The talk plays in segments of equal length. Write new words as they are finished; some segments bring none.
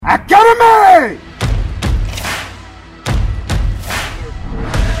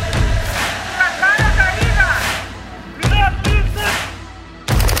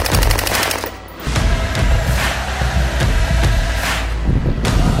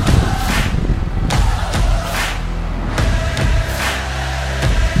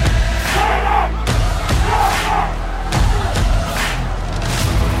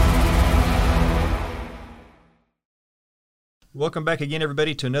Welcome back again,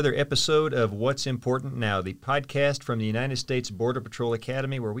 everybody, to another episode of What's Important Now, the podcast from the United States Border Patrol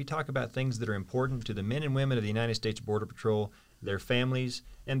Academy, where we talk about things that are important to the men and women of the United States Border Patrol, their families,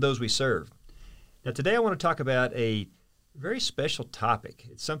 and those we serve. Now, today I want to talk about a very special topic.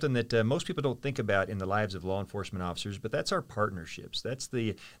 It's something that most people don't think about in the lives of law enforcement officers, but that's our partnerships. That's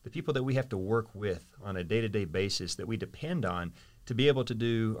the people that we have to work with on a day-to-day basis that we depend on to be able to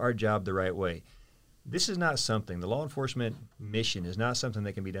do our job the right way. This is not something, the law enforcement mission is not something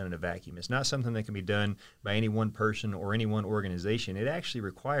that can be done in a vacuum. It's not something that can be done by any one person or any one organization. It actually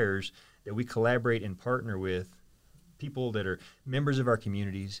requires that we collaborate and partner with people that are members of our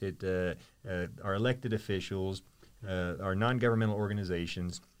communities, our elected officials, our non-governmental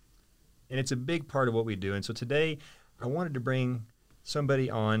organizations, and it's a big part of what we do. And so today I wanted to bring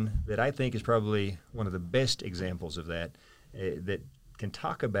somebody on that I think is probably one of the best examples of that, that can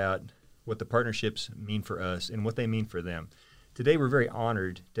talk about what the partnerships mean for us and what they mean for them. Today we're very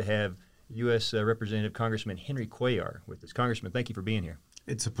honored to have U.S. Representative Congressman Henry Cuellar with us. Congressman, thank you for being here.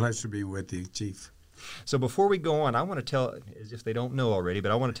 It's a pleasure being with you, Chief. So before we go on, I want to tell, as if they don't know already,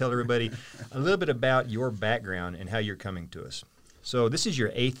 but I want to tell everybody a little bit about your background and how you're coming to us. So this is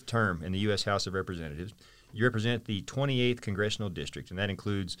your 8th term in the U.S. House of Representatives. You represent the 28th Congressional District, and that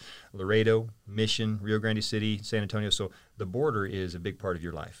includes Laredo, Mission, Rio Grande City, San Antonio. So the border is a big part of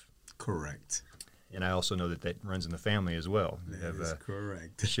your life. Correct. And I also know that runs in the family as well. That is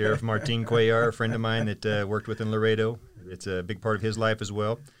correct. Sheriff Martin Cuellar, a friend of mine that worked with in Laredo. It's a big part of his life as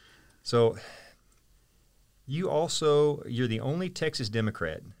well. So you're the only Texas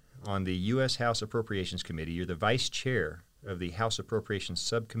Democrat on the U.S. House Appropriations Committee. You're the vice chair of the House Appropriations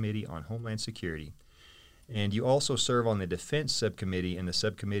Subcommittee on Homeland Security. And you also serve on the Defense Subcommittee and the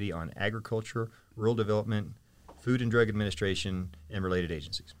Subcommittee on Agriculture, Rural Development, Food and Drug Administration, and related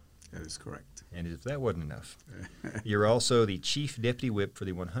agencies. That is correct. And if that wasn't enough, you're also the Chief Deputy Whip for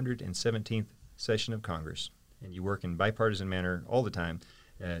the 117th session of Congress, and you work in bipartisan manner all the time,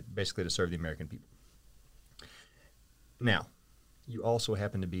 basically to serve the American people. Now, you also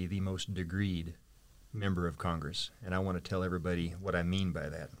happen to be the most degreed member of Congress, and I want to tell everybody what I mean by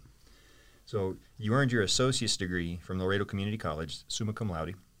that. So you earned your associate's degree from Laredo Community College, summa cum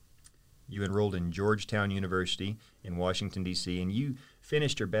laude. You enrolled in Georgetown University in Washington, D.C., and you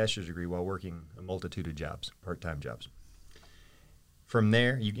finished your bachelor's degree while working a multitude of jobs, part-time jobs. From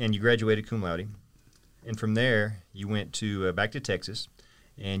there, you graduated cum laude, and from there you went back to Texas,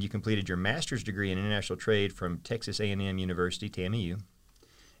 and you completed your master's degree in international trade from Texas A&M University, TAMU,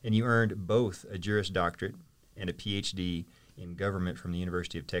 and you earned both a Juris Doctorate and a Ph.D. in government from the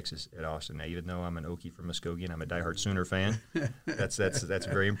University of Texas at Austin. Now, even though I'm an Okie from Muskogee and I'm a diehard Sooner fan, that's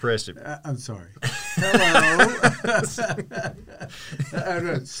very impressive. I'm sorry. Hello.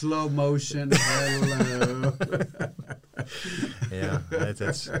 Slow motion. Hello. Yeah,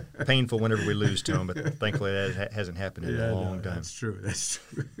 that's painful whenever we lose to them, but thankfully that hasn't happened in a long time. That's true.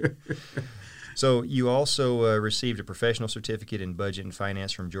 So you also received a professional certificate in budget and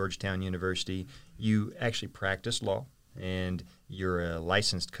finance from Georgetown University. You actually practiced law, and you're a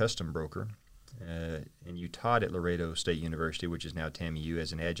licensed custom broker, and you taught at Laredo State University, which is now TAMU,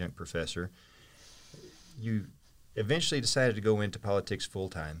 as an adjunct professor. You eventually decided to go into politics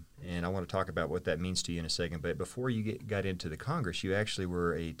full-time, and I want to talk about what that means to you in a second. But before you got into the Congress, you actually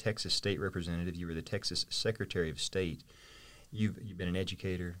were a Texas state representative. You were the Texas Secretary of State. You've been an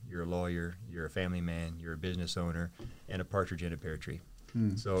educator, you're a lawyer, you're a family man, you're a business owner, and a partridge in a pear tree.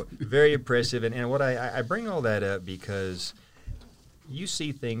 So very impressive. And what I bring all that up because you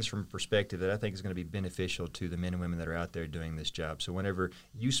see things from a perspective that I think is going to be beneficial to the men and women that are out there doing this job. So whenever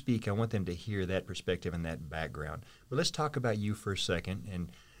you speak, I want them to hear that perspective and that background. But let's talk about you for a second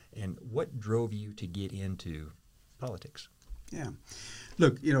and what drove you to get into politics. Yeah.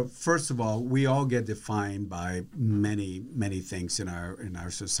 Look, first of all, we all get defined by many, many things in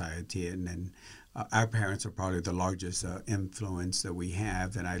our society, and then our parents are probably the largest influence that we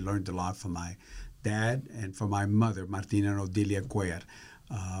have, and I learned a lot from my dad and from my mother, Martina and Odilia Cuellar.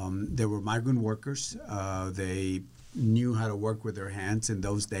 They were migrant workers. They knew how to work with their hands in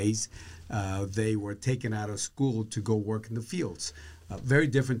those days. They were taken out of school to go work in the fields. A very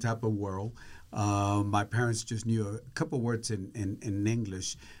different type of world. My parents just knew a couple words in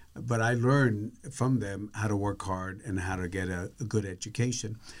English, but I learned from them how to work hard and how to get a good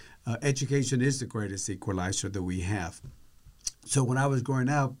education. Education is the greatest equalizer that we have. So when I was growing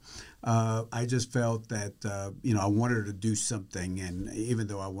up, I just felt that, I wanted to do something. And even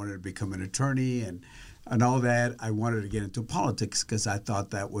though I wanted to become an attorney and all that, I wanted to get into politics because I thought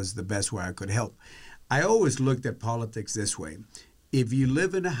that was the best way I could help. I always looked at politics this way. If you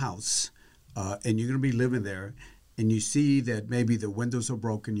live in a house and you're going to be living there, and you see that maybe the windows are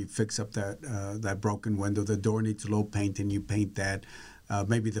broken, you fix up that broken window. The door needs a little painting, you paint that.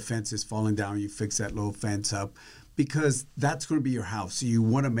 Maybe the fence is falling down, you fix that little fence up. Because that's going to be your house. So you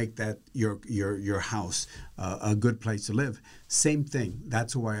want to make that your house a good place to live. Same thing.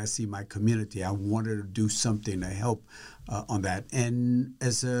 That's why I see my community. I wanted to do something to help on that. And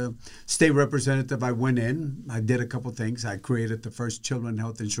as a state representative, I went in. I did a couple things. I created the first children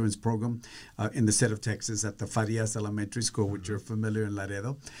health insurance program in the state of Texas at the Farias Elementary School, which you're familiar in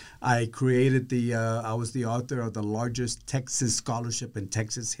Laredo. I created I was the author of the largest Texas scholarship in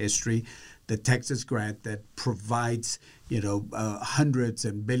Texas history, the Texas Grant, that provides hundreds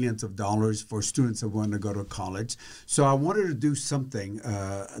and billions of dollars for students that want to go to college. So I wanted to do something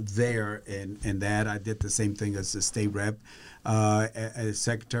there in that. I did the same thing as a state rep, as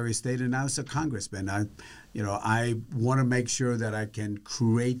Secretary of State, and now as a congressman. I want to make sure that I can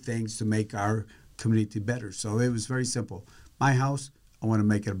create things to make our community better. So it was very simple. My house, I want to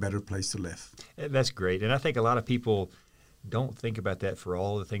make it a better place to live. That's great. And I think a lot of people don't think about that for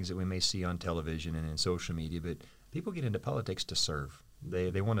all the things that we may see on television and in social media, but people get into politics to serve.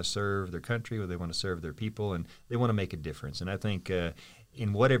 They want to serve their country, or they want to serve their people, and they want to make a difference. And I think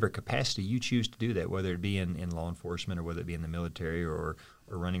in whatever capacity you choose to do that, whether it be in law enforcement or whether it be in the military or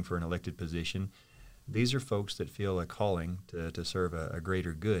running for an elected position, these are folks that feel a calling to serve a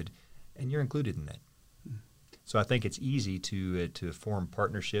greater good, and you're included in that. So I think it's easy to form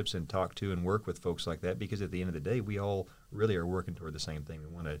partnerships and talk to and work with folks like that, because at the end of the day, we all really are working toward the same thing. We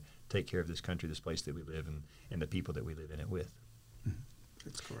want to take care of this country, this place that we live in, and the people that we live in it with.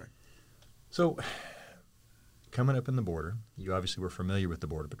 That's correct. So coming up in the border, you obviously were familiar with the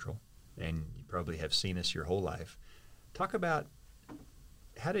Border Patrol, and you probably have seen us your whole life. Talk about,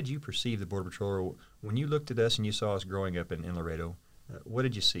 how did you perceive the Border Patrol? Or when you looked at us and you saw us growing up in Laredo, what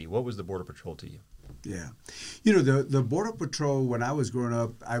did you see? What was the Border Patrol to you? Yeah. The Border Patrol, when I was growing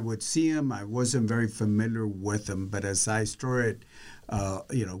up, I would see them. I wasn't very familiar with them. But as I started,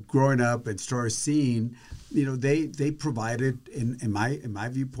 growing up and started seeing, they provided, in my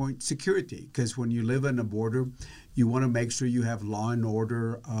viewpoint, security. Because when you live on the border, you want to make sure you have law and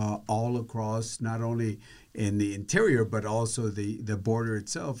order all across, not only in the interior, but also the border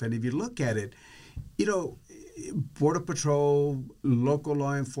itself. And if you look at it, Border Patrol, local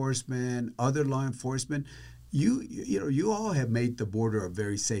law enforcement, other law enforcement, you all have made the border a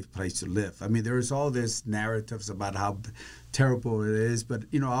very safe place to live. I mean, there's all this narratives about how terrible it is, but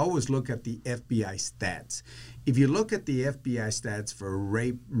I always look at the FBI stats. If you look at the FBI stats for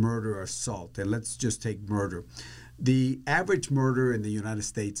rape, murder, assault, and let's just take murder, the average murder in the United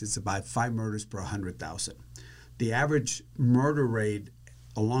States is about 5 murders per 100,000. The average murder rate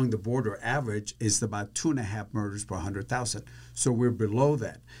along the border average is about 2.5 murders per 100,000. So we're below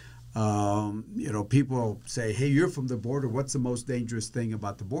that. People say, hey, you're from the border. What's the most dangerous thing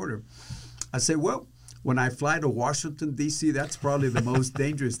about the border? I say, well, when I fly to Washington, D.C., that's probably the most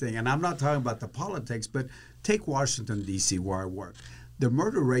dangerous thing. And I'm not talking about the politics, but take Washington, D.C., where I work. The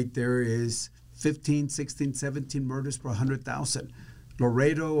murder rate there is 15, 16, 17 murders per 100,000.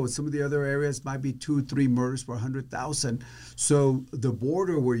 Laredo or some of the other areas might be 2 or 3 murders per 100,000. So the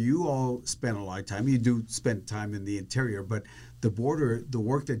border, where you all spend a lot of time, you do spend time in the interior, but the border, the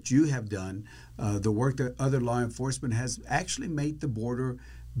work that you have done, the work that other law enforcement has actually made the border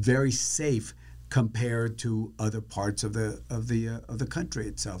very safe compared to other parts of the country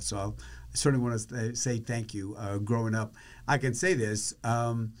itself. So I certainly want to say thank you. Growing up, I can say this.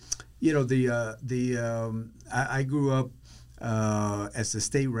 I grew up as a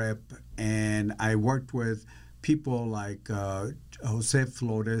state rep, and I worked with people like Jose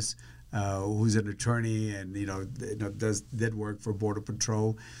Flores, who's an attorney and did work for Border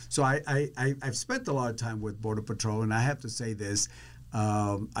Patrol. So I've spent a lot of time with Border Patrol, and I have to say this: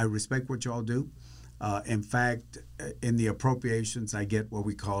 I respect what y'all do. In fact, in the appropriations, I get what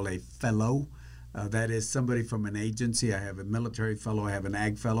we call a fellow. That is somebody from an agency. I have a military fellow, I have an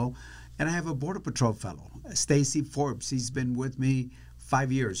ag fellow, and I have a Border Patrol fellow, Stacy Forbes. He's been with me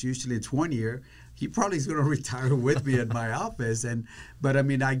 5 years. Usually it's 1 year. He probably is going to retire with me at my office. But I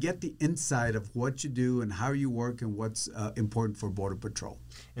mean, I get the insight of what you do and how you work and what's important for Border Patrol.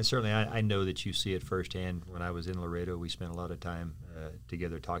 And certainly, I know that you see it firsthand. When I was in Laredo, we spent a lot of time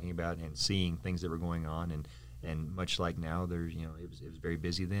together talking about and seeing things that were going on. And much like now, there's it was very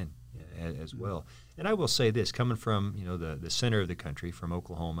busy then as well. And I will say this, coming from the center of the country, from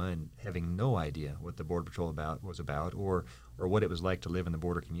Oklahoma, and having no idea what the Border Patrol was about, or what it was like to live in the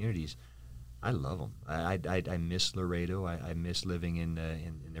border communities, I love them. I miss Laredo. I miss living in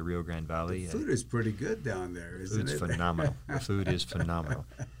the Rio Grande Valley. The food is pretty good down there, isn't it? Food's phenomenal. The food is phenomenal.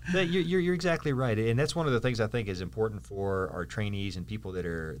 But you're exactly right, and that's one of the things I think is important for our trainees and people that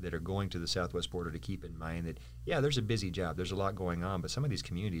are going to the Southwest border to keep in mind that there's a busy job. There's a lot going on, but some of these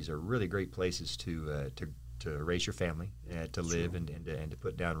communities are really great places to raise your family, to live, and to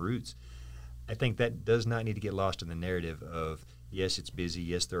put down roots. I think that does not need to get lost in the narrative of, yes, it's busy,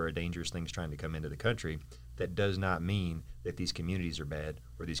 yes, there are dangerous things trying to come into the country. That does not mean that these communities are bad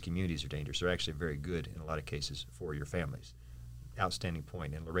or these communities are dangerous. They're actually very good in a lot of cases for your families. Outstanding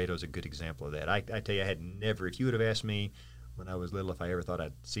point, and Laredo is a good example of that. I tell you, I had never, if you would have asked me when I was little if I ever thought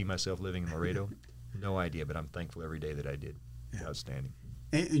I'd see myself living in Laredo, no idea, but I'm thankful every day that I did. Yeah. Outstanding.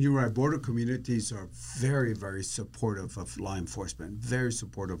 And you're right, border communities are very, very supportive of law enforcement, very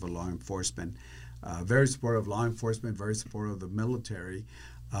supportive of law enforcement, very supportive of law enforcement, very supportive of the military,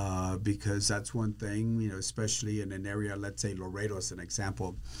 because that's one thing, especially in an area, let's say Laredo as an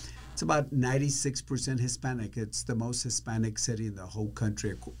example. It's about 96% Hispanic. It's the most Hispanic city in the whole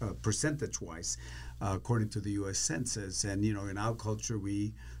country, percentage-wise, according to the U.S. Census. And, in our culture,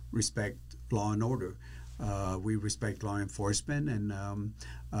 we respect law and order. We respect law enforcement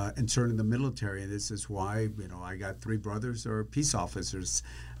and certainly the military. And this is why, I got 3 brothers who are peace officers,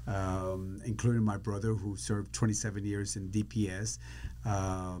 including my brother who served 27 years in DPS,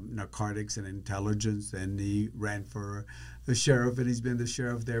 narcotics and intelligence, and he ran for the sheriff, and he's been the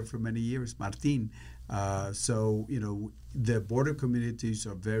sheriff there for many years, Martin. So, the border communities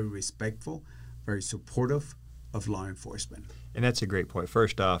are very respectful, very supportive of law enforcement. And that's a great point.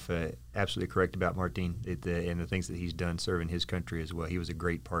 First off, absolutely correct about Martin and the things that he's done serving his country as well. He was a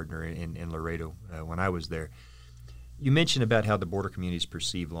great partner in Laredo when I was there. You mentioned about how the border communities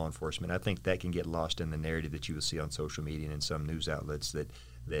perceive law enforcement. I think that can get lost in the narrative that you will see on social media and in some news outlets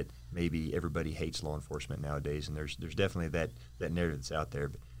that maybe everybody hates law enforcement nowadays, and there's definitely that narrative that's out there.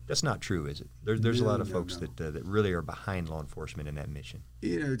 But that's not true, is it? There's a lot of folks that really are behind law enforcement in that mission.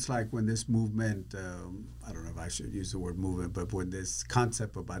 It's like when this movement, I don't know if I should use the word movement, but when this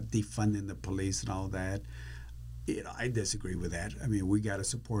concept about defunding the police and all that, I disagree with that. I mean, we got to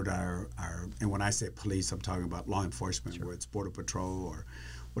support our, and when I say police, I'm talking about law enforcement, sure, whether it's Border Patrol or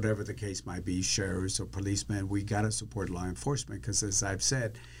whatever the case might be, sheriffs or policemen. We got to support law enforcement because, as I've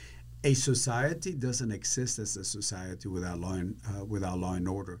said, a society doesn't exist as a society without law and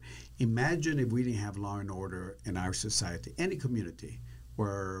order. Imagine if we didn't have law and order in our society, any community,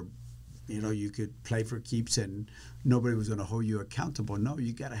 where you could play for keeps and nobody was going to hold you accountable. No,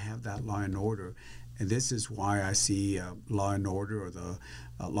 you got to have that law and order. And this is why I see law and order or the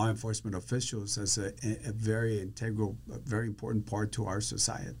law enforcement officials as a very integral, very important part to our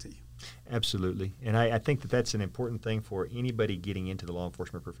society. Absolutely. And I think that's an important thing for anybody getting into the law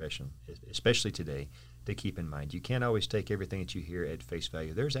enforcement profession, especially today, to keep in mind. You can't always take everything that you hear at face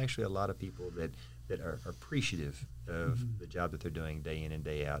value. There's actually a lot of people that are appreciative of the job that they're doing day in and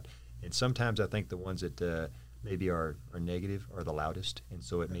day out. And sometimes I think the ones that maybe are negative are the loudest, and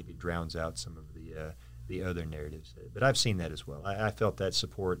so it maybe drowns out some of the other narratives. But I've seen that as well. I felt that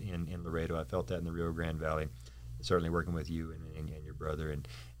support in Laredo. I felt that in the Rio Grande Valley. Certainly working with you and your brother,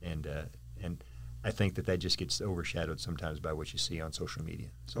 and I think that just gets overshadowed sometimes by what you see on social media.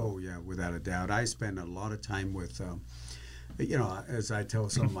 So. Oh yeah, without a doubt. I spend a lot of time with, as I tell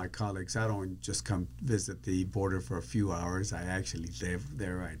some of my colleagues, I don't just come visit the border for a few hours. I actually live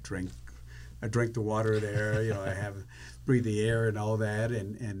there. I drink the water there. I breathe the air and all that,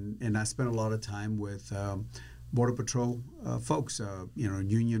 and I spend a lot of time with Border Patrol folks,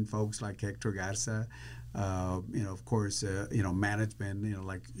 union folks like Hector Garza. Of course, management,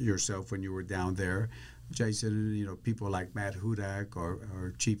 like yourself when you were down there, Jason, people like Matt Hudak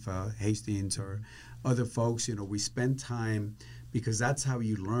or Chief Hastings or other folks. We spend time because that's how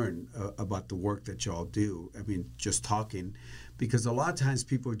you learn about the work that y'all do. I mean, just talking, because a lot of times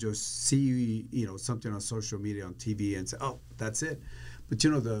people just see, something on social media, on TV, and say, oh, that's it. But,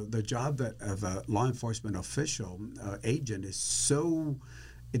 the job of a law enforcement official, agent is so...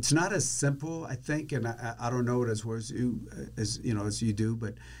 It's not as simple, I think, and I don't know it as well as you do,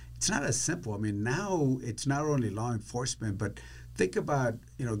 but it's not as simple. I mean, now it's not only law enforcement, but think about,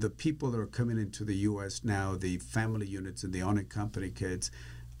 the people that are coming into the U.S. now, the family units and the owning company kids.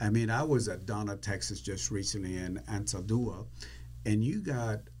 I mean, I was at Donna, Texas just recently in Anzaldúa, and you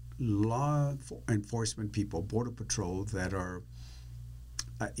got law enforcement people, Border Patrol, that are,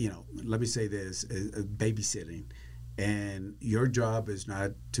 let me say this, babysitting. And your job is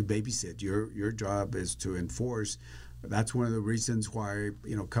not to babysit. Your job is to enforce. That's one of the reasons why,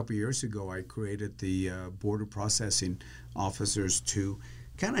 a couple of years ago, I created the border processing officers to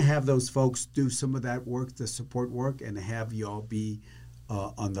kind of have those folks do some of that work, the support work, and have y'all be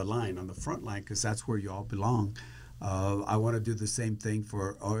on the line, on the front line, because that's where y'all belong. I want to do the same thing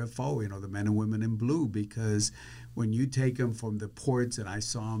for OFO, the men and women in blue, because when you take them from the ports, and I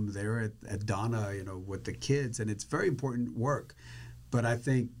saw them there at Donna, with the kids, and it's very important work. But I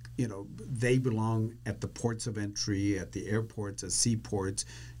think, they belong at the ports of entry, at the airports, at seaports.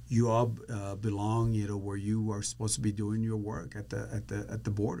 You all belong, where you are supposed to be doing your work at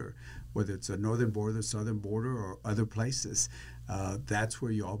the border, whether it's the northern border, southern border, or other places. That's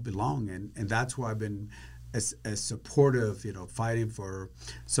where you all belong, and that's why I've been as supportive, fighting for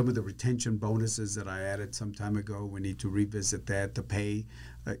some of the retention bonuses that I added some time ago. We need to revisit that. The pay,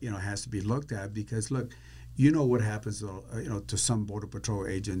 has to be looked at, because look, what happens, to some Border Patrol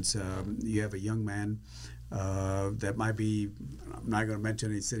agents. You have a young man that might be, I'm not going to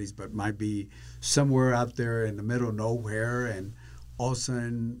mention any cities, but might be somewhere out there in the middle of nowhere, and all of a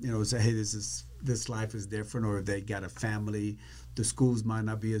sudden, say, hey, this life is different, or they got a family. The schools might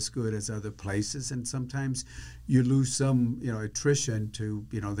not be as good as other places, and sometimes you lose some, attrition to,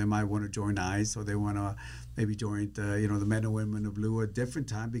 they might want to join ICE, or they want to maybe join the, the men and women of blue at a different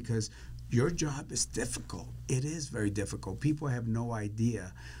time, because your job is difficult. It is very difficult. People have no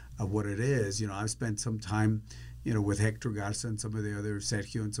idea of what it is. I've spent some time, with Hector Garza and some of the other,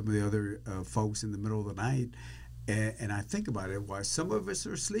 Sergio and some of the other folks in the middle of the night, and I think about it. While some of us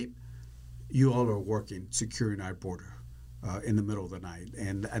are asleep, you all are working, securing our border in the middle of the night,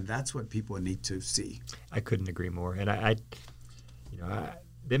 and that's what people need to see. I couldn't agree more, and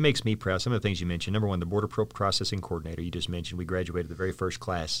that makes me proud. Some of the things you mentioned. Number one, the Border Patrol Processing Coordinator you just mentioned. We graduated the very first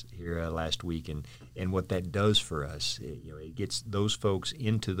class here last week, and what that does for us, it gets those folks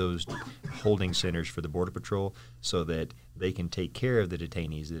into those holding centers for the Border Patrol, so that they can take care of the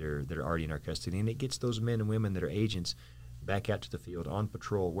detainees that are already in our custody, and it gets those men and women that are agents back out to the field on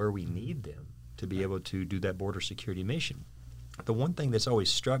patrol where we need them to be able to do that border security mission. The one thing that's always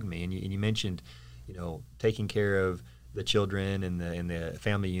struck me, and you mentioned, taking care of the children and the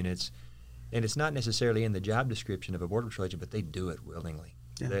family units, and it's not necessarily in the job description of a Border Patrol agent, but they do it willingly,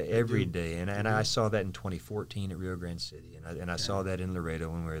 every day. And I saw that in 2014 at Rio Grande City, and I saw that in Laredo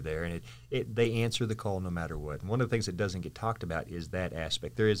when we were there, and they answer the call no matter what. And one of the things that doesn't get talked about is that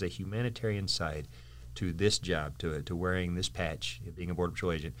aspect. There is a humanitarian side to this job, to wearing this patch, being a Border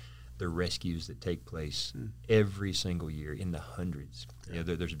Patrol agent. The rescues that take place every single year in the hundreds.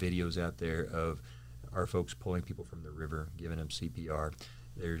 There's videos out there of our folks pulling people from the river, giving them CPR.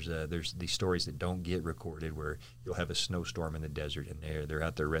 There's these stories that don't get recorded, where you'll have a snowstorm in the desert, and they're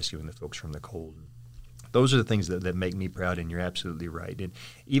out there rescuing the folks from the cold. Those are the things that make me proud, and you're absolutely right. And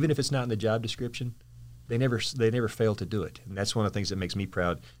even if it's not in the job description, they never fail to do it, and that's one of the things that makes me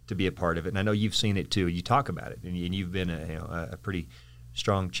proud to be a part of it. And I know you've seen it too. You talk about it, and you've been a pretty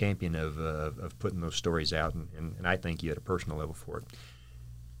strong champion of putting those stories out, and I thank you at a personal level for it.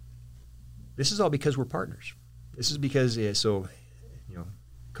 This is all because we're partners. This is because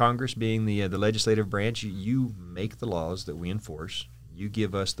Congress being the legislative branch, you make the laws that we enforce. You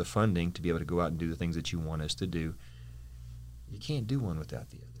give us the funding to be able to go out and do the things that you want us to do. You can't do one without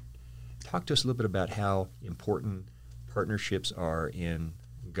the other. Talk to us a little bit about how important partnerships are in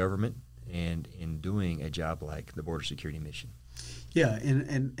government and in doing a job like the border security mission. Yeah,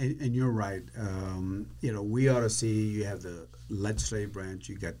 and you're right. We ought to see, you have the legislative branch,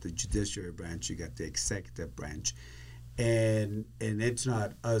 you got the judiciary branch, you got the executive branch, and it's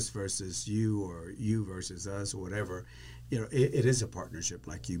not us versus you, or you versus us, or whatever. It is a partnership,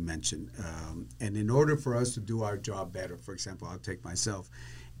 like you mentioned. And in order for us to do our job better, for example, I'll take myself,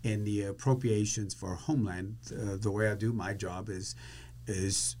 in the appropriations for Homeland, the way I do my job is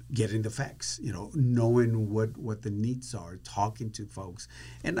getting the facts, knowing what the needs are, talking to folks,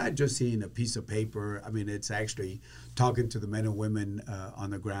 and not just seeing a piece of paper. I mean, it's actually talking to the men and women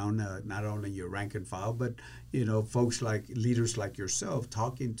on the ground, not only your rank and file, but, folks like leaders like yourself,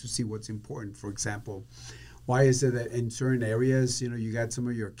 talking to see what's important. For example, why is it that in certain areas, you got some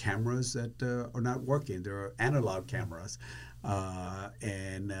of your cameras that are not working? There are analog cameras.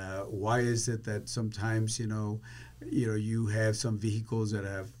 And why is it that sometimes, you have some vehicles that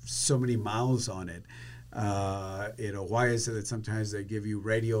have so many miles on it? Why is it that sometimes they give you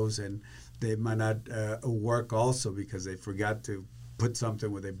radios and they might not work also because they forgot to put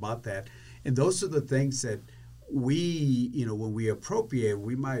something where they bought that? And those are the things that we, when we appropriate,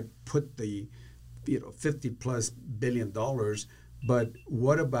 we might put the, $50+ billion, but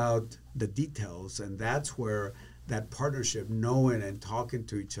what about the details? And that's where that partnership, knowing and talking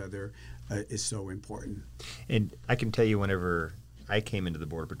to each other, is so important. And I can tell you, whenever I came into the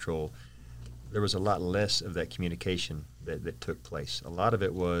Border Patrol, there was a lot less of that communication that took place. A lot of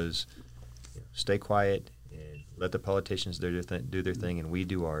it was stay quiet and let the politicians do their thing and we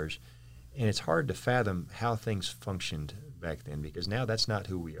do ours. And it's hard to fathom how things functioned back then, because now that's not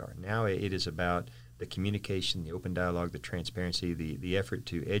who we are. Now it is about the communication, the open dialogue, the transparency, the effort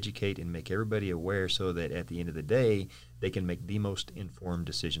to educate and make everybody aware so that at the end of the day, they can make the most informed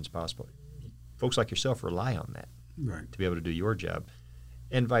decisions possible. Folks like yourself rely on that to be able to do your job,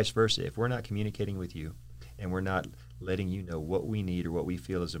 and vice versa. If we're not communicating with you and we're not letting you know what we need or what we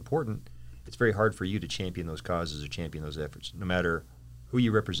feel is important, it's very hard for you to champion those causes or champion those efforts, no matter who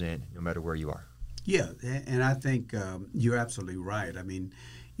you represent, no matter where you are. Yeah, and I think you're absolutely right. I mean,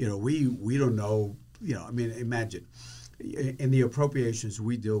 we don't know, I mean, imagine, in the appropriations,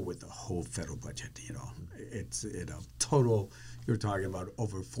 we deal with the whole federal budget, It's, total, you're talking about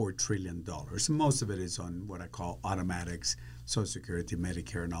over $4 trillion. Most of it is on what I call automatics, Social Security,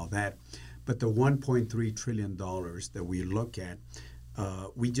 Medicare, and all that. But the $1.3 trillion that we look at,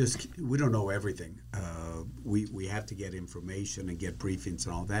 we don't know everything. We have to get information and get briefings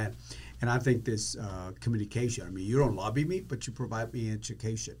and all that. And I think this communication, I mean, you don't lobby me, but you provide me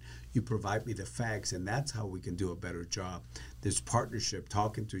education. You provide me the facts, and that's how we can do a better job. This partnership,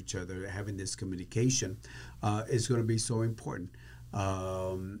 talking to each other, having this communication is going to be so important.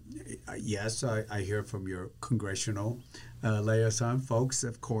 Yes, I hear from your congressional liaison folks,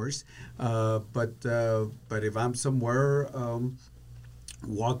 of course. But if I'm somewhere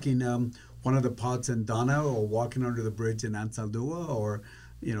walking one of the pods in Donna, or walking under the bridge in Ansaldúa, or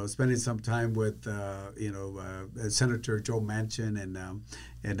spending some time with Senator Joe Manchin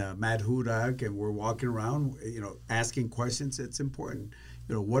and Matt Hudak, and we're walking around, asking questions. It's important.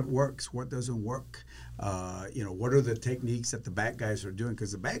 What works, what doesn't work. What are the techniques that the bad guys are doing?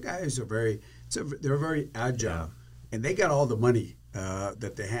 Because the bad guys are they're very agile, and they got all the money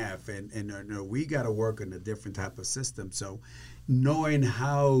that they have, and we got to work on a different type of system. So, knowing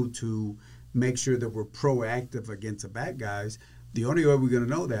how to make sure that we're proactive against the bad guys. The only way we're going to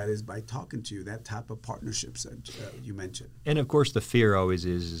know that is by talking to you, that type of partnerships that you mentioned. And, of course, the fear always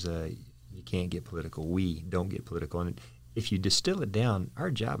is you can't get political. We don't get political. And if you distill it down,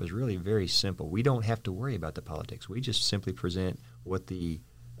 our job is really very simple. We don't have to worry about the politics. We just simply present what the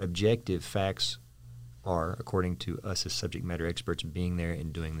objective facts are according to us as subject matter experts being there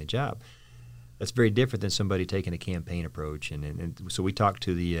and doing the job. That's very different than somebody taking a campaign approach. And so we talk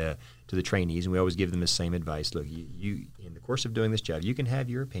to the trainees, and we always give them the same advice. Look, you in the course of doing this job, you can have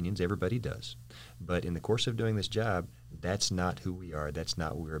your opinions. Everybody does. But in the course of doing this job, that's not who we are. That's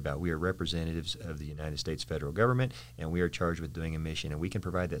not what we're about. We are representatives of the United States federal government, and we are charged with doing a mission. And we can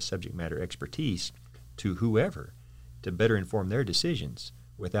provide that subject matter expertise to whoever to better inform their decisions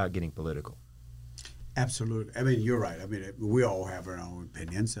without getting political. Absolutely. I mean, you're right. I mean, we all have our own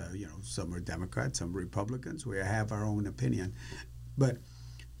opinions. Some are Democrats, some Republicans. We have our own opinion. But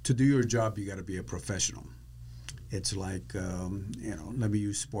to do your job, you got to be a professional. It's like, let me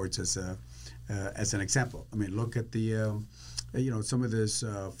use sports as an example. I mean, look at the, some of these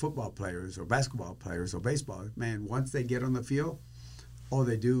football players or basketball players or baseball. Man, once they get on the field, all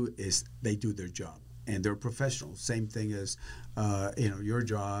they do is they do their job. And they're professionals. Same thing as, your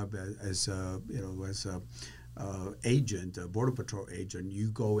job as agent, a Border Patrol agent. You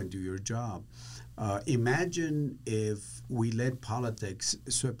go and do your job. Imagine if we let politics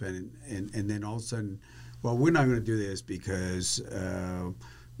slip in, and then all of a sudden, well, we're not going to do this because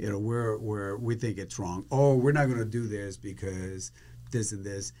we think it's wrong. Oh, we're not going to do this because this and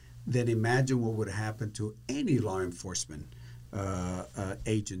this. Then imagine what would happen to any law enforcement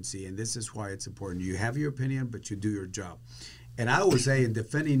agency, and this is why it's important. You have your opinion, but you do your job. And I would say in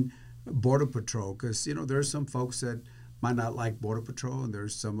defending Border Patrol, because there's some folks that might not like Border Patrol, and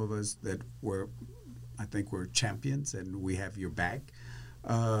there's some of us that I think we're champions, and we have your back.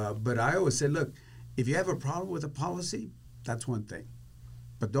 But I always say, look, if you have a problem with a policy, that's one thing,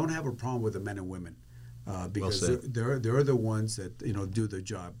 but don't have a problem with the men and women, because they're the ones that do the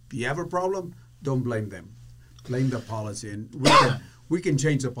job. If you have a problem, don't blame them. Blame the policy, and we can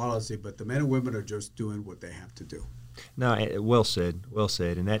change the policy, but the men and women are just doing what they have to do. No, well said,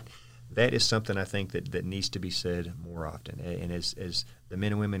 and that is something I think that needs to be said more often. And as the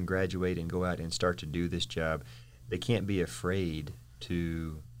men and women graduate and go out and start to do this job, they can't be afraid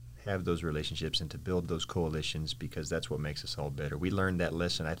to have those relationships and to build those coalitions, because that's what makes us all better. We learned that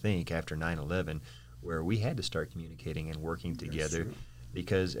lesson, I think, after 9/11, where we had to start communicating and working together,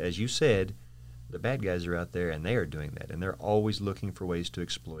 because, as you said, the bad guys are out there, and they are doing that, and they're always looking for ways to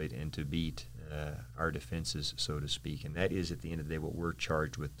exploit and to beat our defenses, so to speak. And that is, at the end of the day, what we're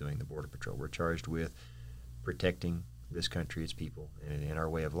charged with doing, the Border Patrol. We're charged with protecting this country, its people, and our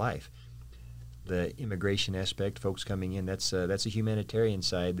way of life. the immigration aspect, folks coming in, that's a humanitarian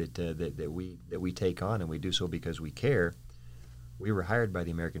side that we take on, and we do so because we care. We were hired by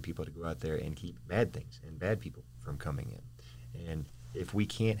the American people to go out there and keep bad things and bad people from coming in. And if we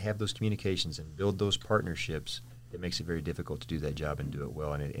can't have those communications and build those partnerships, it makes it very difficult to do that job and do it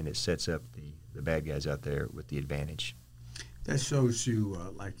well, and it sets up the bad guys out there with the advantage. That shows you,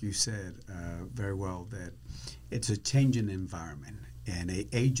 like you said very well, that it's a changing environment, and an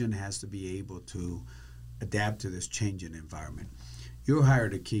agent has to be able to adapt to this changing environment. You're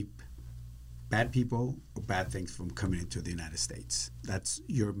hired to keep bad people or bad things from coming into the United States. That's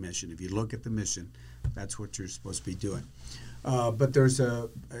your mission. If you look at the mission, that's what you're supposed to be doing. But there's a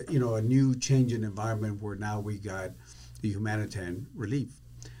new changing environment where now we got the humanitarian relief,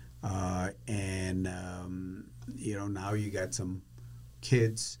 and now you got some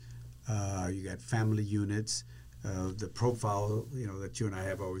kids, you got family units. The profile, that you and I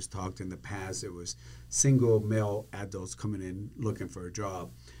have always talked in the past, it was single male adults coming in looking for a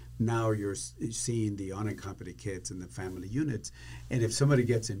job. Now you're seeing the unaccompanied kids in the family units, and if somebody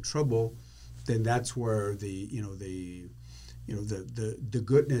gets in trouble, then that's where the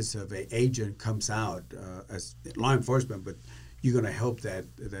goodness of an agent comes out as law enforcement. But you're going to help that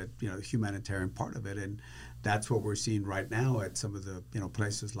humanitarian part of it, and that's what we're seeing right now at some of the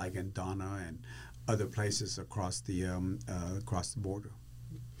places like in Donna and other places across the border.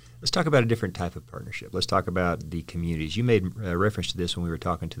 Let's talk about a different type of partnership. Let's talk about the communities. You made reference to this when we were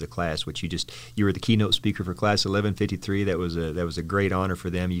talking to the class, which you were the keynote speaker for class 1153. That was a great honor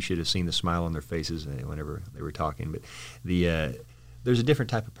for them. You should have seen the smile on their faces whenever they were talking. But there's a different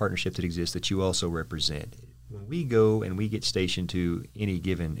type of partnership that exists that you also represent. When we go and we get stationed to any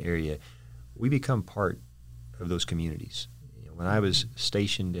given area, we become part of those communities. When I was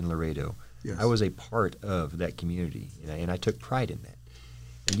stationed in Laredo, yes, I was a part of that community, and I took pride in that.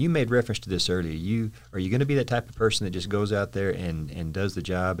 And you made reference to this earlier. Are you going to be that type of person that just goes out there and does the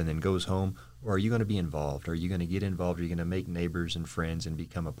job and then goes home, or are you going to be involved? Are you going to get involved? Are you going to make neighbors and friends and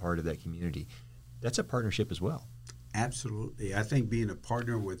become a part of that community? That's a partnership as well. Absolutely. I think being a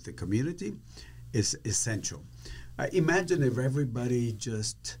partner with the community is essential. Imagine if everybody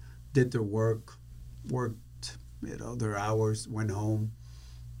just did their worked their hours, went home,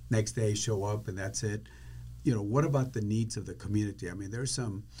 next day show up, and that's it. What about the needs of the community? I mean, there's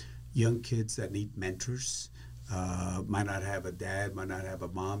some young kids that need mentors, might not have a dad, might not have a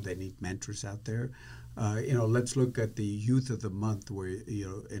mom. They need mentors out there. Let's look at the Youth of the Month where,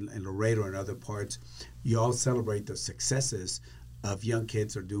 in Laredo and other parts, you all celebrate the successes of young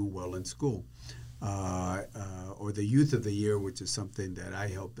kids who are doing well in school. Or the Youth of the Year, which is something that I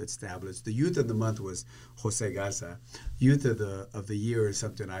helped establish. The Youth of the Month was Jose Garza. Youth of the Year is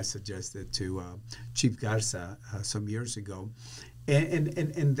something I suggested to Chief Garza some years ago.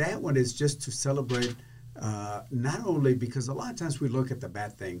 And that one is just to celebrate not only because a lot of times we look at the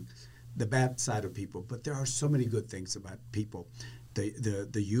bad side of people, but there are so many good things about people. The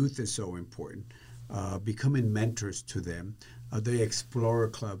youth is so important. Becoming mentors to them. The Explorer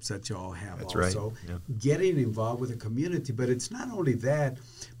clubs that you all have. That's also. Right. Yeah. Getting involved with the community. But it's not only that,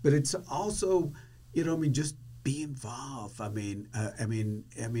 but it's also, just be involved. I mean,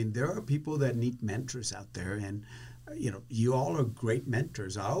 there are people that need mentors out there, and you all are great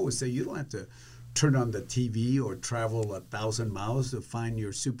mentors. I always say you don't have to turn on the TV or travel 1,000 miles to find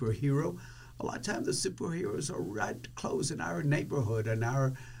your superhero. A lot of times the superheroes are right close in our neighborhood and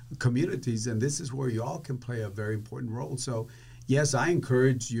our communities, and this is where you all can play a very important role. So, yes, I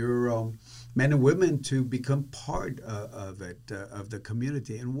encourage your men and women to become part of it, of the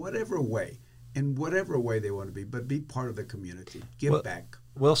community in whatever way they want to be, but be part of the community. Give back.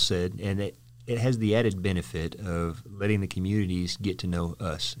 Well said, and it has the added benefit of letting the communities get to know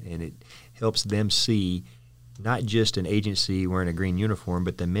us, and it helps them see not just an agency wearing a green uniform,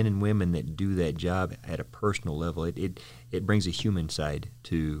 but the men and women that do that job at a personal level. It brings a human side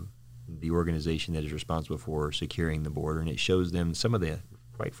to the organization that is responsible for securing the border, and it shows them some of the,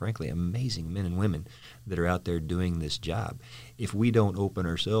 quite frankly, amazing men and women that are out there doing this job. If we don't open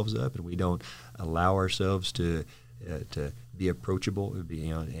ourselves up and we don't allow ourselves to be approachable,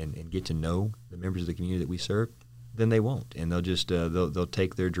 and get to know the members of the community that we serve, then they won't, and they'll just they'll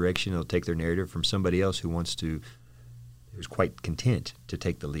take their direction, they'll take their narrative from somebody else who's quite content to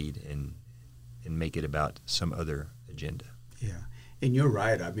take the lead and make it about some other agenda. Yeah, and you're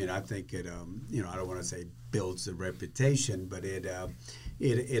right. I mean, I think it I don't want to say builds the reputation, but it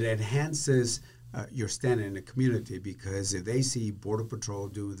enhances your standing in the community, because if they see Border Patrol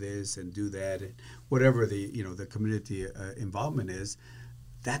do this and do that, and whatever the community involvement is,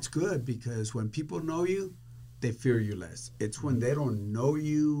 that's good, because when people know you, they fear you less. It's when they don't know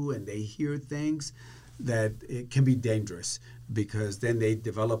you and they hear things that it can be dangerous, because then they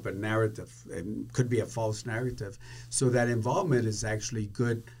develop a narrative, and could be a false narrative. So that involvement is actually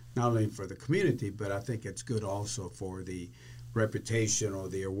good, not only for the community, but I think it's good also for the reputation or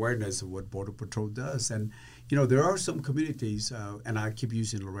the awareness of what Border Patrol does. And there are some communities, and I keep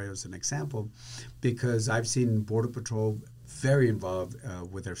using Laredo as an example, because I've seen Border Patrol very involved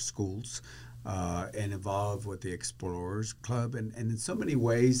with their schools, and involved with the Explorers Club, and in so many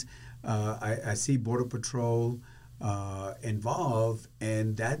ways, I see Border Patrol involved,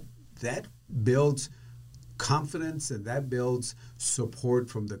 and that builds confidence, and that builds support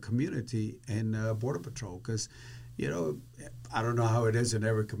from the community in Border Patrol. Because I don't know how it is in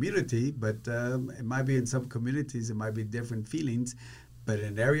every community, but it might be in some communities, it might be different feelings. But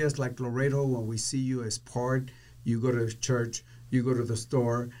in areas like Laredo, when we see you as part, you go to church, you go to the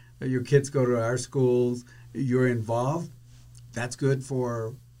store, your kids go to our schools, you're involved, that's good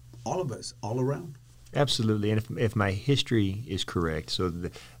for all of us, all around. Absolutely. And if my history is correct, so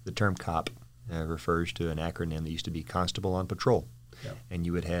the term COP refers to an acronym that used to be Constable on Patrol. Yep. And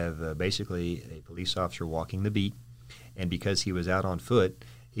you would have basically a police officer walking the beat, and because he was out on foot,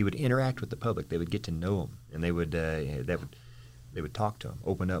 he would interact with the public. They would get to know him, and they would talk to him,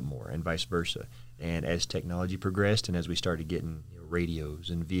 open up more, and vice versa. And as technology progressed, and as we started getting radios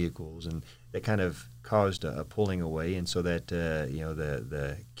and vehicles, and that kind of caused a pulling away, and so that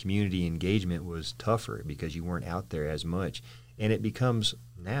the community engagement was tougher because you weren't out there as much, and it becomes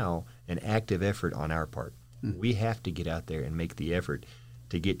now an active effort on our part. We have to get out there and make the effort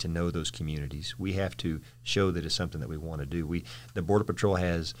to get to know those communities. We have to show that it's something that we want to do. The Border Patrol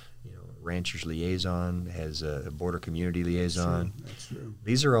has Ranchers Liaison, has a Border Community Liaison. That's true.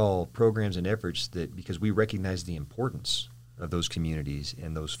 These are all programs and efforts that, because we recognize the importance of those communities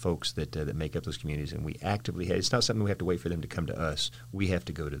and those folks that make up those communities, and we actively it's not something we have to wait for them to come to us. We have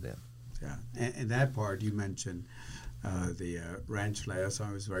to go to them. Yeah, and that part you mentioned, the Ranch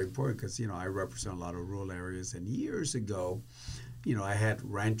Liaison was very important, because I represent a lot of rural areas, and years ago, I had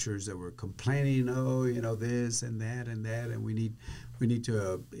ranchers that were complaining, this and that, and we need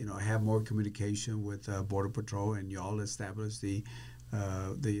to have more communication with Border Patrol, and y'all established the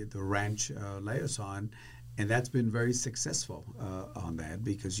Ranch Liaison, and that's been very successful on that,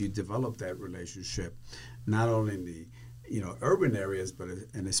 because you develop that relationship not only in the urban areas,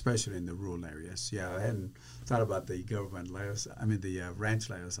 and especially in the rural areas. Yeah, I hadn't thought about the the Ranch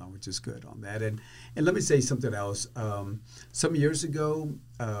Liaison, which is good on that. And let me say something else. Some years ago,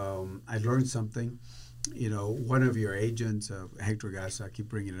 I learned something. One of your agents, Hector Garza, I keep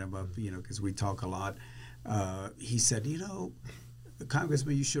bringing him up, because we talk a lot. He said,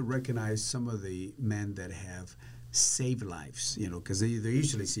 Congressman, you should recognize some of the men that have saved lives, because they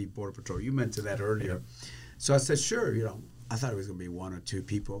usually see Border Patrol. You mentioned that earlier. Yeah. So I said, sure, I thought it was going to be one or two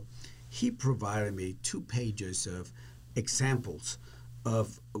people. He provided me 2 pages of examples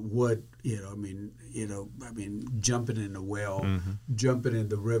of what, jumping in a well, jumping in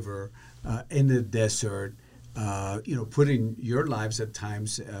the river, in the desert, putting your lives at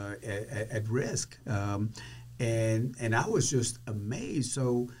times at risk. And I was just amazed.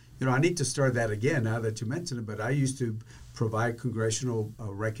 So, I need to start that again now that you mentioned it, but I used to provide congressional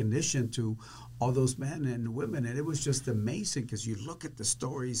recognition to all those men and women, and it was just amazing, because you look at the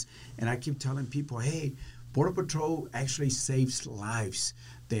stories, and I keep telling people, hey, Border Patrol actually saves lives.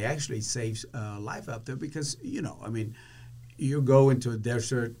 They actually save life out there, because, you go into a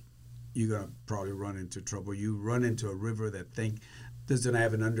desert, you're going to probably run into trouble. You run into a river that doesn't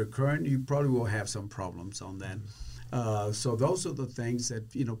have an undercurrent, you probably will have some problems on that. So those are the things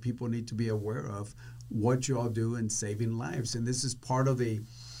that, people need to be aware of, what you all do in saving lives. And this is part of the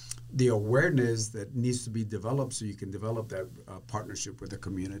awareness that needs to be developed, so you can develop that partnership with the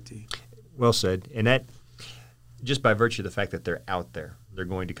community. Well said. And that, just by virtue of the fact that they're out there, they're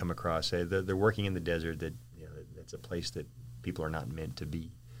going to come across, they're working in the desert, that's a place that people are not meant to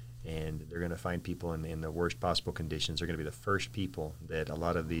be. And they're going to find people in the worst possible conditions. They're going to be the first people that a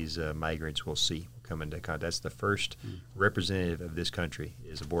lot of these migrants will see, will come into contact. That's the first representative of this country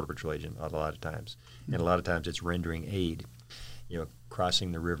is a Border Patrol agent a lot of times. And a lot of times it's rendering aid.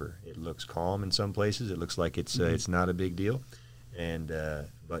 Crossing the river. It looks calm in some places. It looks like it's not a big deal. And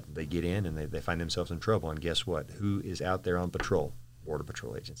but they get in and they find themselves in trouble. And guess what? Who is out there on patrol? Border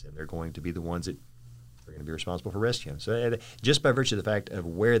Patrol agents. And they're going to be the ones that are going to be responsible for rescuing them. So just by virtue of the fact of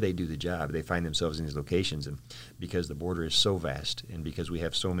where they do the job, they find themselves in these locations. And because the border is so vast, and because we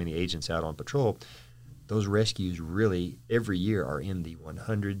have so many agents out on patrol, those rescues really every year are in the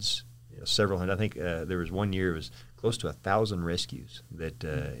 100s, several hundred. I think there was one year it was close to 1,000 rescues that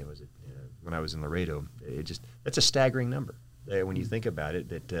it was when I was in Laredo. That's a staggering number when you think about it.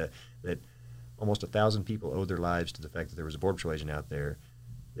 That almost 1,000 people owed their lives to the fact that there was a Border Patrol agent out there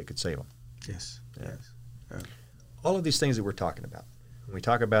that could save them. Yes. Yeah. Yes. All of these things that we're talking about, when we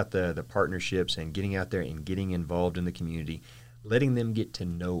talk about the partnerships and getting out there and getting involved in the community, letting them get to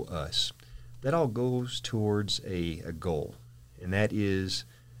know us, that all goes towards a goal, and that is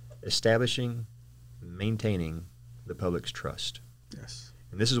establishing, maintaining the public's trust. Yes.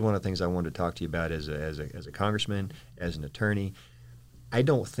 And this is one of the things I wanted to talk to you about as a congressman, as an attorney. I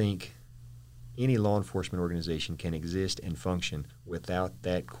don't think any law enforcement organization can exist and function without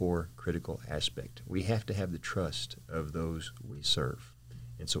that core critical aspect. We have to have the trust of those we serve.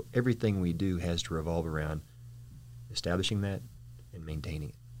 And so everything we do has to revolve around establishing that and maintaining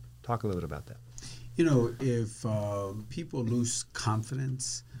it. Talk a little bit about that. You know, if people lose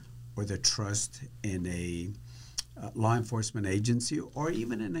confidence or the trust in a law enforcement agency or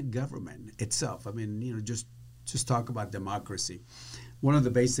even in a government itself, I mean, you know, just talk about democracy. One of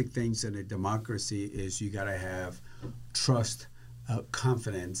the basic things in a democracy is you got to have trust,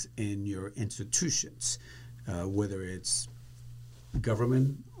 confidence in your institutions, whether it's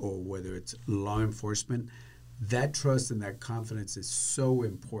government or whether it's law enforcement. That trust and that confidence is so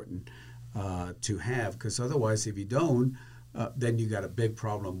important to have, because otherwise, if you don't, then you got a big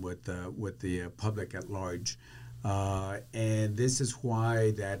problem with the public at large. And this is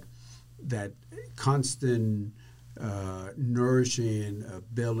why that constant nourishing,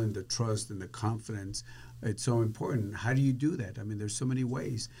 building the trust and the confidence, it's so important. How do you do that? I mean, there's so many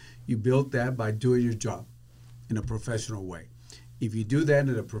ways. You build that by doing your job in a professional way. If you do that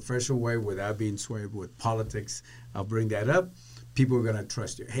in a professional way without being swayed with politics, I'll bring that up, people are going to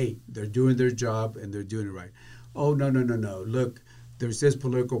trust you. Hey, they're doing their job and they're doing it right. Oh, no. Look, there's this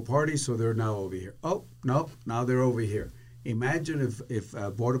political party, so they're now over here. Oh, no, now they're over here. Imagine if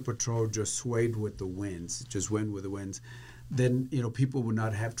Border Patrol just swayed with the winds, just went with the winds, then, you know, people would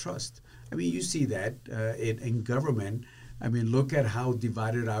not have trust. I mean, you see that in government. I mean, look at how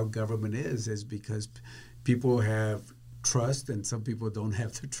divided our government is because people have trust and some people don't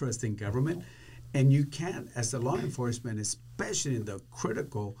have the trust in government. And you can't, as a law enforcement, especially in the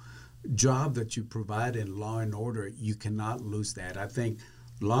critical job that you provide in law and order, you cannot lose that. I think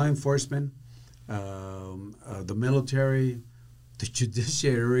law enforcement, the military, the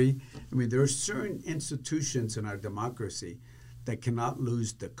judiciary, I mean, there are certain institutions in our democracy that cannot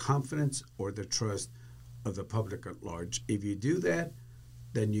lose the confidence or the trust of the public at large. If you do that,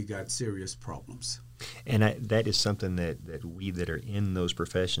 then you got serious problems. And that is something that we that are in those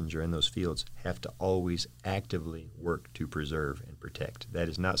professions or in those fields have to always actively work to preserve and protect. That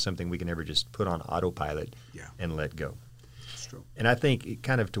is not something we can ever just put on autopilot and let go. That's true. And I think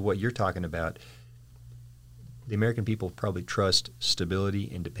kind of to what you're talking about, the American people probably trust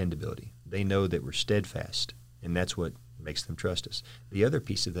stability and dependability. They know that we're steadfast, and that's what makes them trust us. The other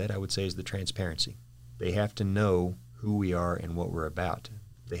piece of that, I would say, is the transparency. They have to know who we are and what we're about.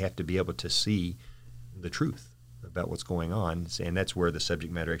 They have to be able to see the truth about what's going on, and that's where the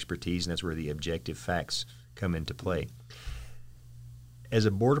subject matter expertise and that's where the objective facts come into play. As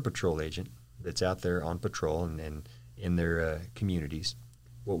a Border Patrol agent that's out there on patrol and in their communities,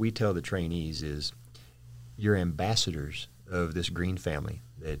 what we tell the trainees is you're ambassadors of this green family,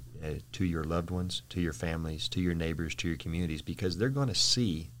 that to your loved ones, to your families, to your neighbors, to your communities, because they're going to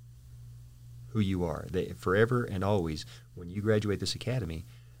see who you are. Forever and always, when you graduate this academy,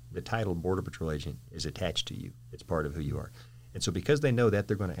 the title Border Patrol agent is attached to you. It's part of who you are. And so because they know that,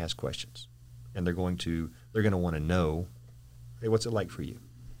 they're going to ask questions. And they're going to want to know, hey, what's it like for you?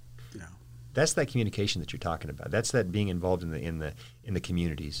 Yeah. That's that communication that you're talking about. That's that being involved in the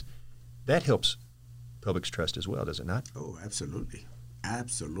communities. That helps public's trust as well, does it not? Oh, absolutely.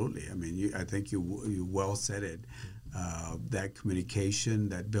 Absolutely. I mean, I think you well said it. That communication,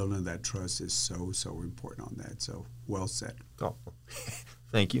 that building that trust is so important on that. So well said. Oh,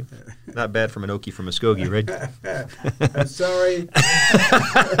 thank you. Not bad from an Okie from Muskogee, right? I'm sorry.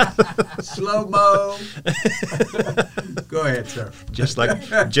 Slow-mo. Go ahead, sir. Just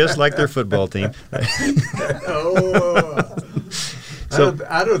like their football team. Oh. So,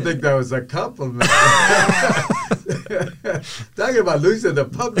 I don't think that was a compliment. Talking about losing the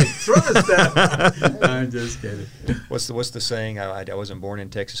public trust. I'm just kidding. What's the saying? I wasn't born in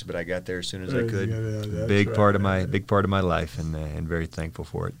Texas, but I got there as soon as I could. Yeah, big part of my life, and very thankful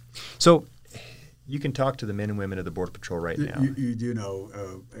for it. So, you can talk to the men and women of the Border Patrol right now. You do know,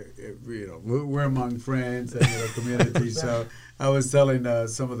 we're among friends and community. So I was telling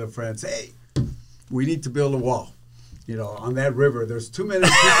some of the friends, hey, we need to build a wall. On that river, there's too many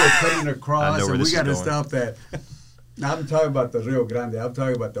people coming across, and we got to stop that. I'm talking about the Rio Grande. I'm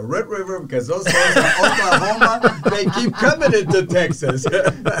talking about the Red River because those folks in Oklahoma, they keep coming into Texas.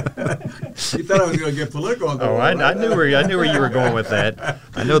 You thought I was going to get political on the Oh, right? I knew where you were going with that.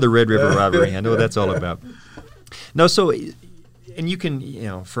 I know the Red River robbery. I know what that's all about. No, so, and you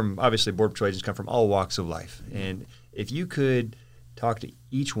can, from obviously Border Patrol agents come from all walks of life. And if you could talk to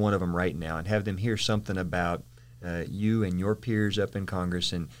each one of them right now and have them hear something about you and your peers up in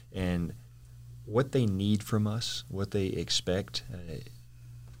Congress and what they need from us, what they expect,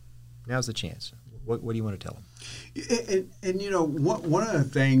 now's the chance. What do you want to tell them? And one of the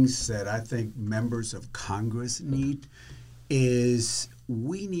things that I think members of Congress need is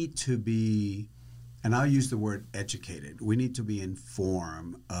we need to be, and I'll use the word educated, we need to be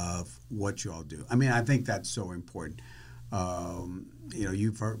informed of what you all do. I mean, I think that's so important.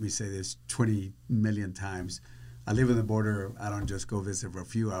 You've heard me say this 20 million times. I live on the border. I don't just go visit for a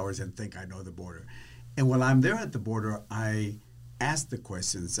few hours and think I know the border. And when I'm there at the border, I ask the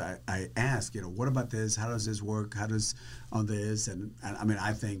questions. I ask, what about this? How does this work? How does on this? And I mean,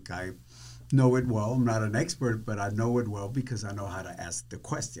 I think I know it well. I'm not an expert, but I know it well because I know how to ask the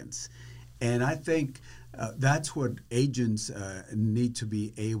questions. And I think that's what agents need to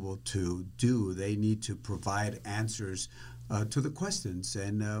be able to do. They need to provide answers to the questions.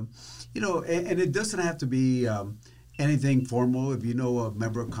 And, and it doesn't have to be anything formal. If you know a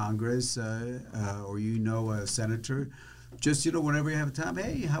member of Congress or a senator, just, whenever you have time,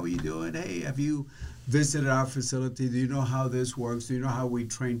 hey, how are you doing? Hey, have you visited our facility? Do you know how this works? Do you know how we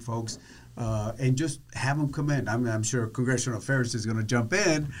train folks? And just have them come in. I mean, I'm sure Congressional Affairs is going to jump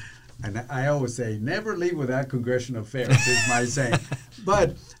in. And I always say, never leave without Congressional Affairs, is my saying.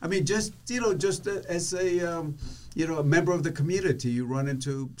 But, I mean, just as a member of the community, you run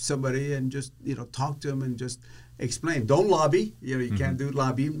into somebody and just, talk to them and just explain. Don't lobby. You can't do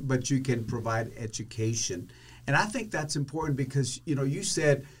lobbying, but you can provide education. And I think that's important because, you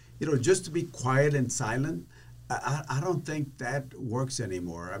said, just to be quiet and silent, I don't think that works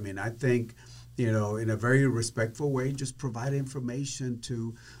anymore. I mean, I think, in a very respectful way, just provide information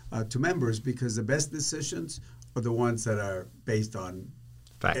to members because the best decisions are the ones that are based on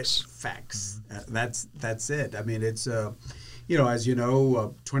facts. That's it. I mean, it's, as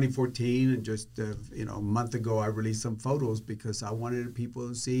 2014 and just, a month ago, I released some photos because I wanted people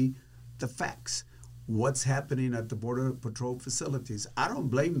to see the facts. What's happening at the Border Patrol facilities. I don't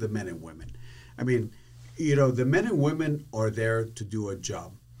blame the men and women. I mean, the men and women are there to do a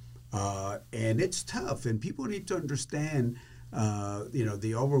job. And it's tough, and people need to understand,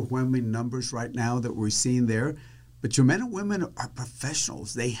 the overwhelming numbers right now that we're seeing there. But your men and women are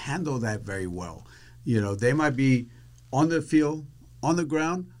professionals. They handle that very well. They might be on the field, on the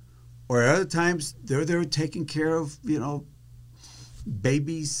ground, or at other times they're there taking care of,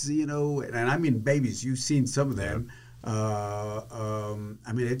 babies, and I mean babies. You've seen some of them.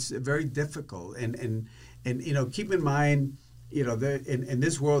 I mean, it's very difficult. And keep in mind, in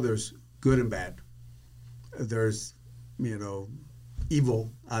this world, there's good and bad. There's,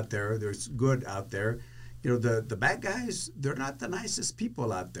 evil out there. There's good out there. The bad guys, they're not the nicest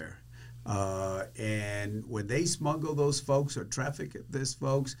people out there. And when they smuggle those folks or traffic these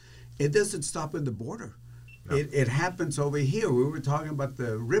folks, it doesn't stop at the border. No. It happens over here. We were talking about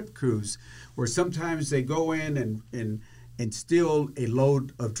the RIP crews, where sometimes they go in and steal a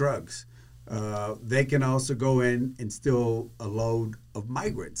load of drugs. They can also go in and steal a load of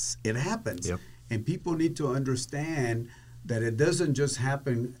migrants. It happens. Yep. And people need to understand that it doesn't just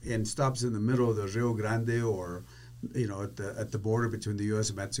happen and stops in the middle of the Rio Grande or, at the border between the U.S.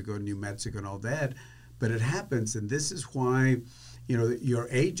 and Mexico and New Mexico and all that. But it happens. And this is why, your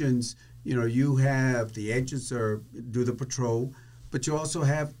agents, you have the agents do the patrol, but you also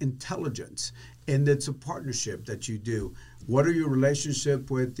have intelligence. And it's a partnership that you do. What are your relationship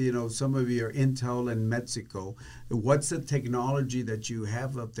with, some of your intel in Mexico? What's the technology that you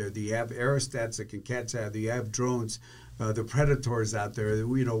have up there? Do you have aerostats that can catch that? Do you have drones, the Predators out there?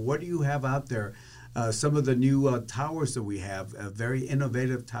 What do you have out there? Some of the new towers that we have, very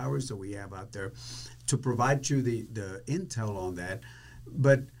innovative towers that we have out there to provide you the intel on that.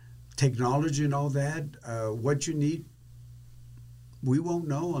 But technology and all that, what you need, we won't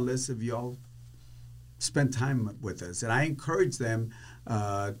know unless if y'all spend time with us. And I encourage them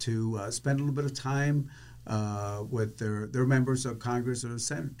to spend a little bit of time with their members of Congress or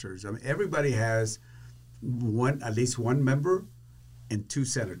senators. I mean, everybody has at least one member and two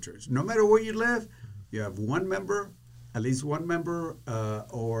senators. No matter where you live, you have one member, at least one member,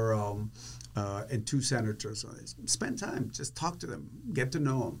 and two senators. Spend time, just talk to them, get to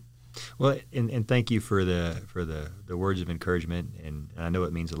know them. Well, and thank you for the words of encouragement, and I know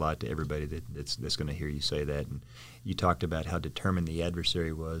it means a lot to everybody that's going to hear you say that. And you talked about how determined the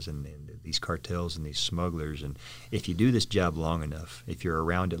adversary was, and these cartels and these smugglers. And if you do this job long enough, if you're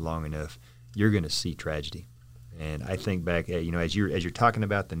around it long enough, you're going to see tragedy. And I think back, as you're talking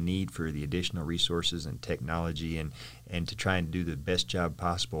about the need for the additional resources and technology, and to try and do the best job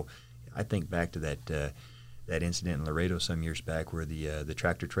possible, I think back to that incident in Laredo some years back, where the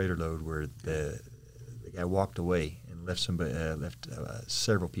tractor trailer load, where the guy walked away and left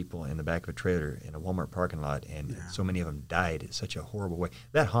several people in the back of a trailer in a Walmart parking lot, and so many of them died in such a horrible way.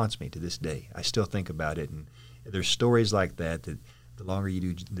 That haunts me to this day. I still think about it, and there's stories like that the longer you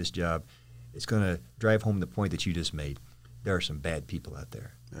do this job, it's going to drive home the point that you just made. There are some bad people out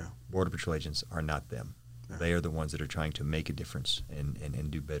there. Yeah. Border Patrol agents are not them. Yeah. They are the ones that are trying to make a difference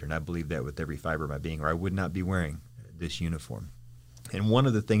and do better. And I believe that with every fiber of my being, or I would not be wearing this uniform. And one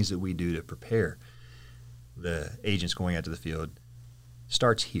of the things that we do to prepare the agents going out to the field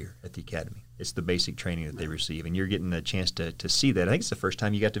starts here at the academy. It's the basic training that they receive, and you're getting a chance to see that. I think it's the first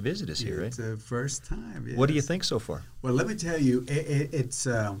time you got to visit us here, right? It's the first time, yes. What do you think so far? Well, let me tell you, it's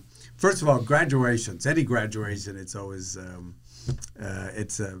first of all, graduations. Any graduation, it's always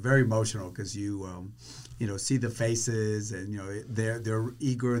it's very emotional, because you see the faces, and they're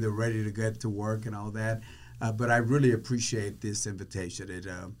eager, they're ready to get to work and all that. But I really appreciate this invitation. It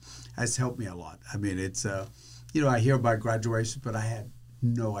has helped me a lot. I mean, it's I hear about graduations, but I had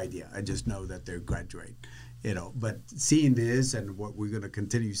no idea. I just know that they're graduate, But seeing this and what we're going to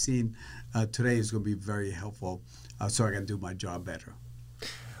continue seeing today is going to be very helpful, so I can do my job better.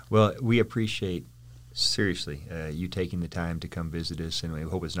 Well, we appreciate, seriously, you taking the time to come visit us, and we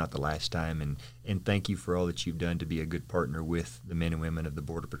hope it's not the last time. And thank you for all that you've done to be a good partner with the men and women of the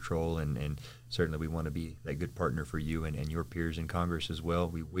Border Patrol, and certainly we want to be that good partner for you and your peers in Congress as well.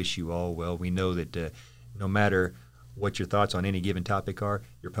 We wish you all well. We know that no matter what your thoughts on any given topic are,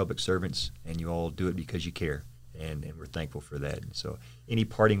 you're public servants, and you all do it because you care, and we're thankful for that. So any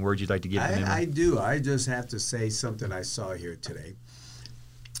parting words you'd like to give them? I do. I just have to say something I saw here today.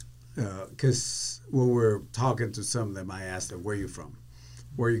 Because when we're talking to some of them, I asked them, where are you from?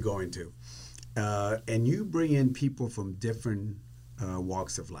 Where are you going to? And you bring in people from different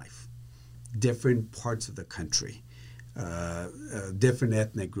walks of life, different parts of the country, different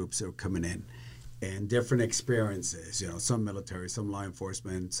ethnic groups are coming in, and different experiences, some military, some law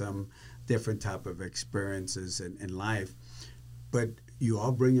enforcement, some different type of experiences in life. But you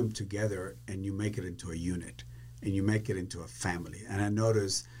all bring them together, and you make it into a unit, and you make it into a family. And I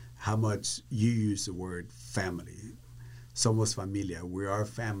notice how much you use the word family. Somos familia. We are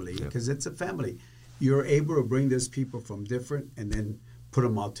family, because it's a family. You're able to bring these people from different and then put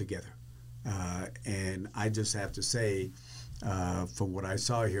them all together. And I just have to say, from what I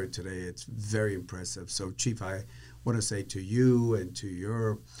saw here today, it's very impressive. So, Chief, I want to say to you and to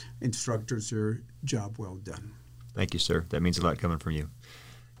your instructors, your job well done. Thank you, sir. That means a lot coming from you.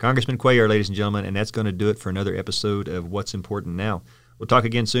 Congressman Cuellar, ladies and gentlemen, and that's going to do it for another episode of What's Important Now. We'll talk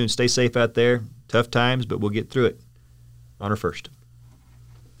again soon. Stay safe out there. Tough times, but we'll get through it. Honor first.